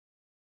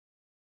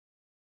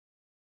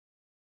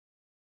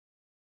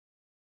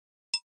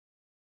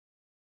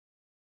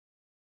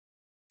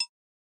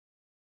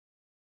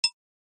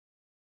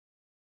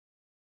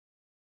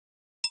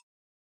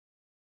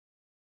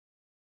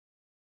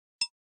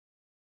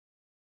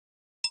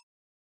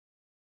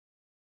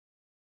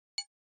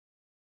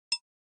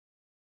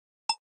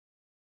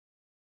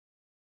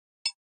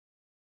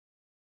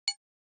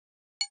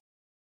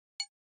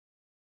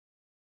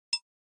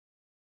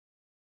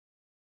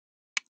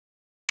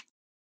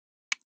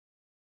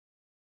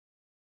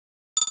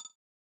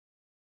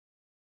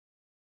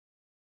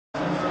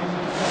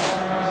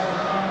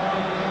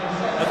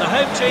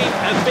team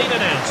have been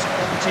announced.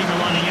 The team are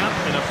lining up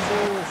in a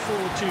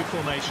 4-4-2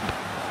 formation.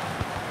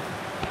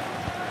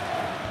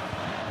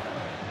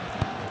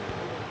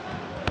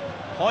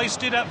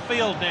 Hoisted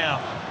upfield now.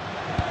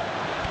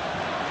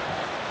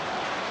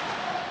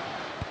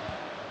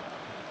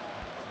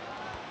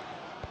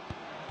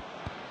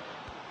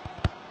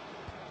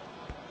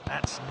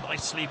 That's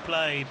nicely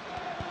played.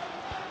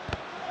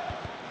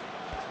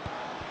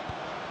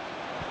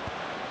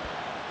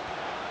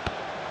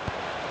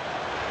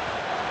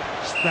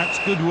 That's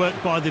good work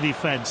by the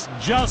defence.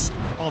 Just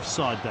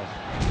offside there.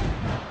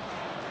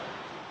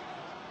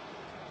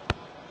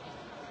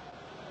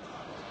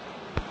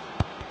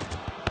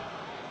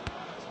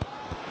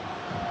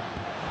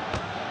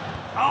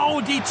 Oh,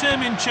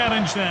 determined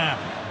challenge there.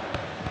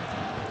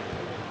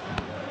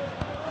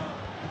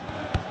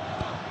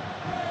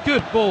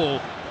 Good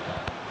ball.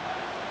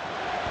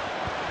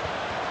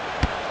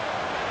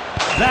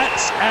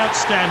 That's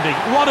outstanding.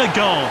 What a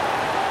goal.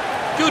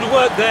 Good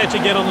work there to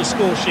get on the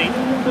score sheet.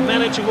 The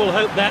manager will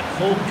hope that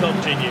form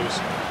continues.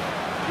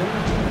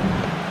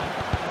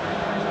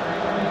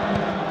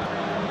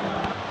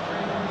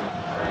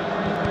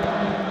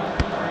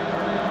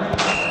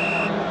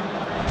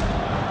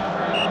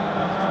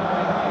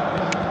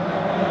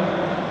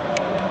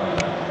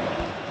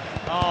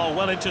 Oh,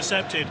 well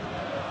intercepted.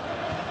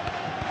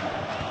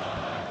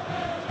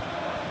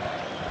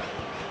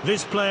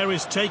 This player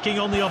is taking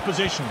on the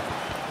opposition.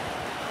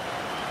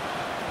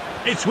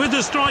 It's with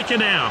the striker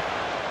now.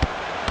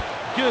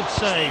 Good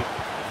save.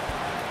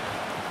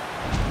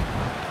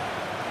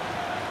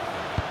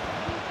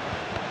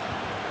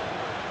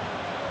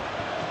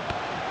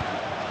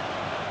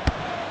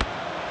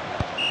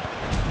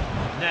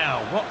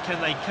 Now, what can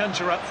they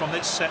conjure up from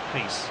this set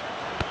piece?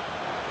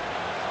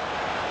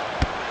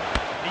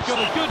 He got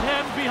a good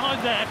hand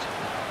behind that.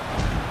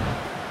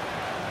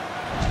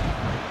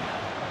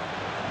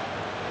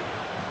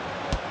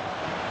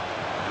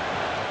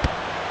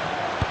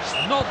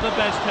 Not the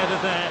best header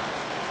there.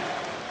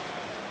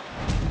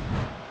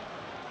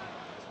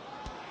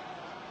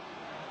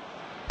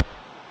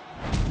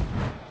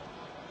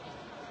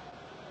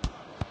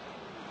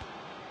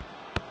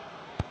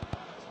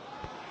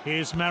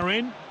 Here's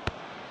Marin.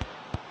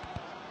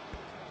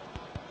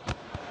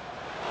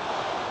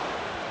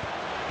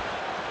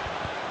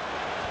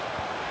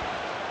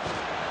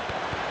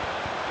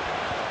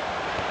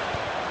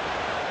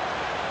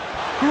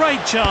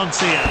 Great chance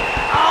here.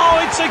 Oh,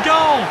 it's a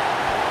goal!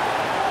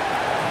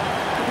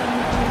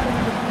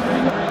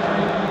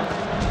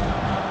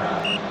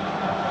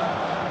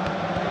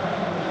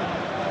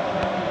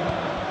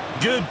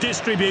 Good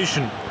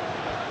distribution.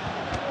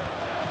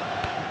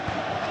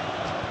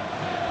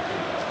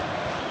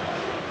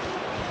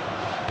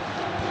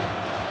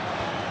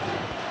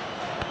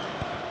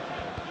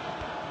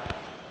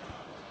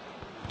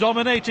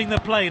 Dominating the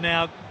play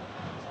now.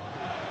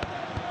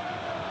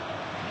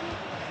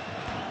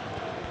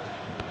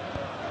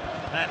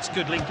 That's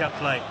good link-up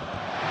play.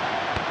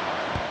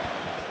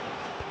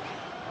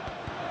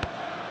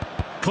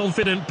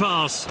 Confident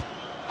pass.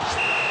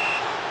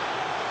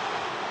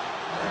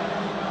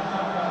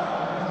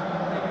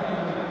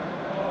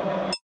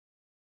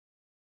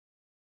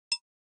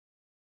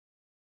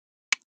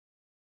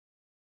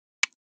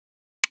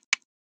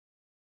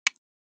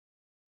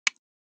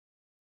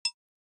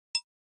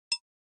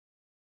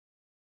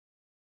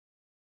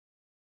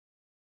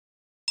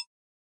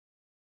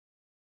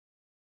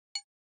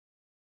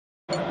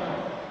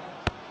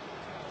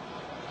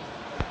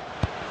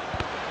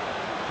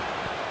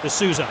 De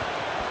Souza.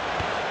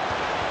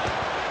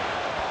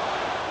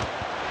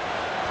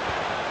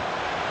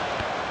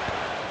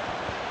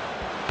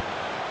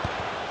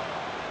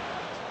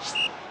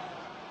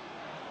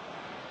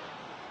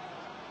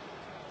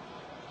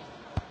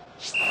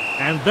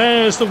 And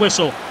there's the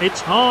whistle.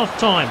 It's half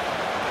time.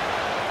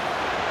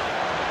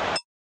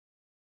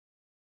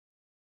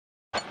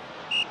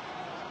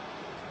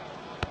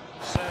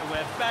 So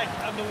we're back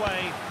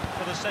underway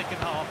for the second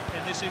half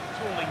in this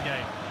enthralling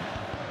game.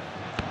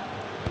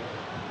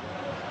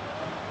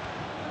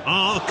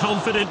 Oh,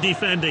 confident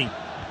defending.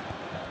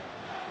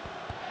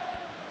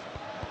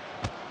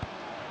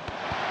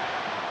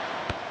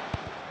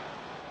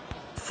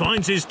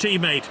 Finds his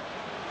teammate.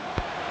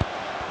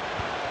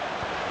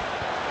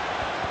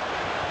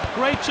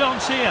 Great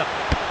chance here.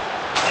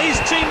 His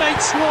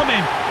teammates swarm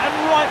him,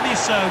 and rightly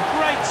so.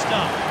 Great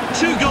stuff.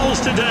 2 goals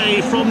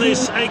today from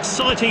this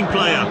exciting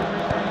player.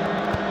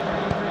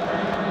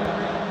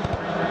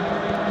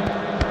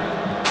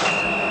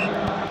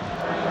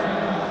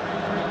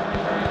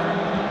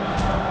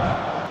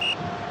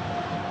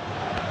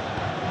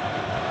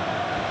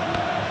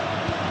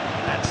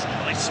 That's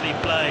nicely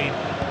played.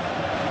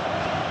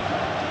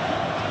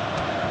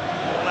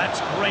 Oh, that's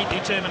great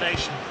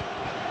determination.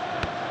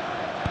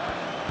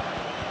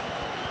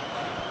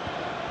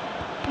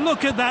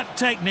 Look at that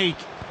technique.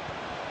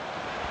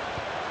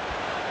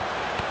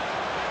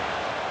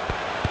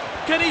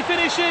 Can he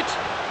finish it?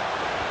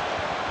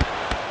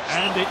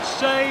 And it's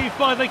saved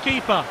by the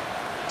keeper.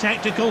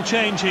 Tactical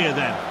change here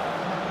then.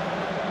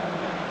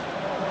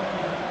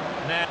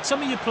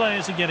 Some of your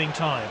players are getting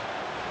tired.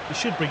 You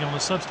should bring on a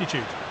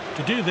substitute.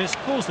 To do this,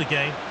 pause the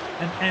game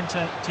and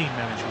enter team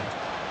management.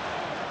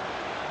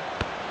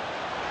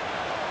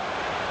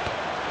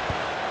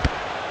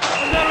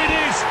 And there it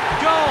is,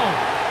 goal!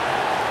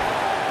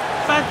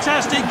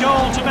 Fantastic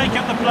goal to make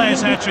up the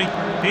player's hat-trick.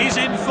 He's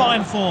in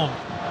fine form.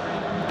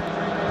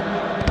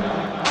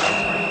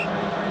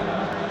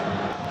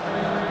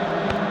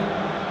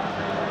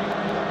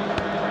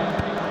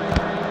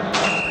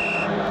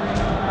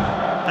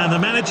 And the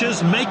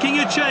manager's making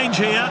a change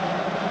here.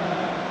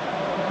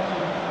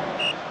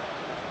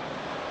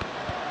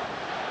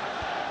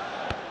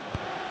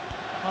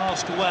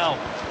 Passed well.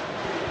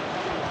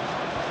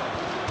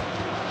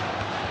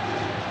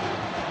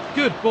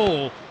 Good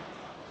ball.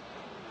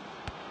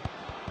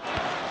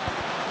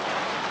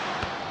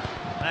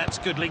 That's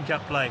good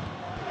link-up play.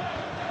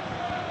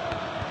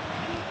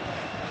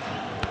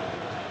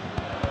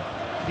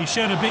 He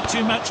showed a bit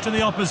too much to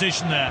the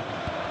opposition there.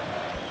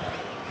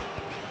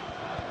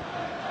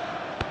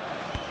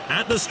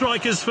 At the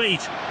striker's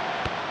feet.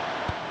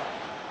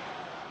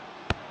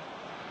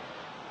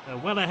 They're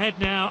well ahead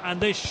now, and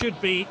this should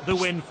be the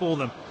win for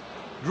them.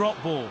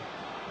 Drop ball.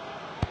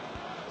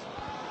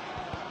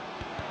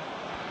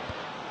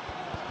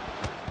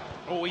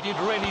 Oh, he did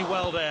really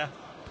well there.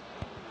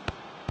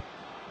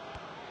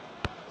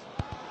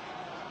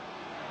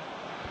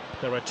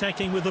 They're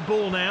attacking with the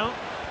ball now.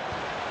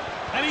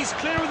 And he's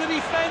clear of the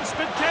defence,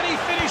 but can he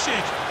finish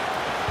it?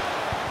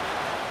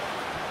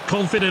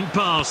 Confident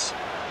pass.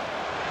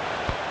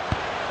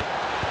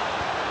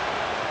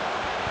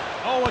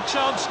 Oh, a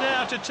chance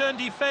now to turn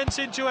defence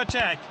into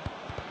attack.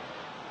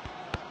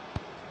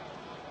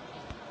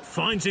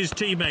 Finds his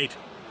teammate.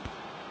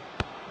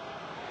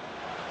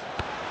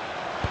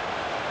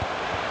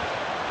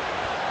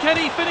 Can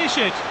he finish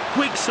it?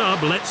 Quick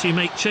sub lets you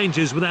make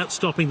changes without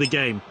stopping the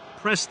game.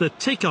 Press the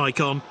tick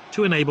icon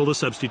to enable the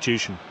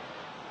substitution.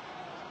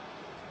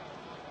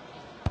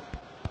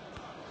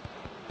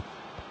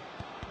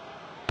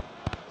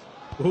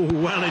 Oh,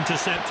 well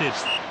intercepted.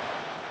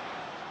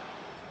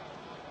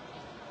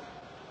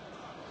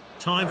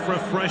 Time for a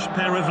fresh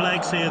pair of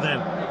legs here then.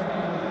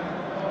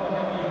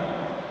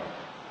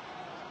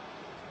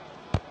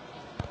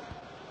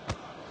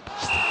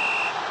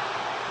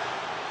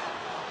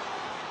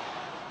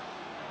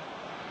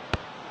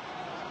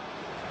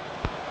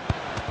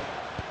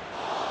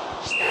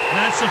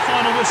 That's the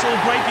final whistle.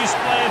 Great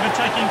display of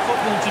attacking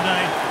football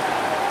today.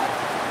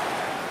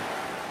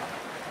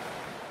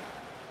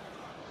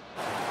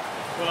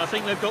 Well, I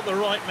think they've got the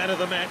right man of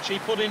the match. He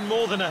put in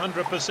more than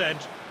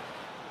 100%.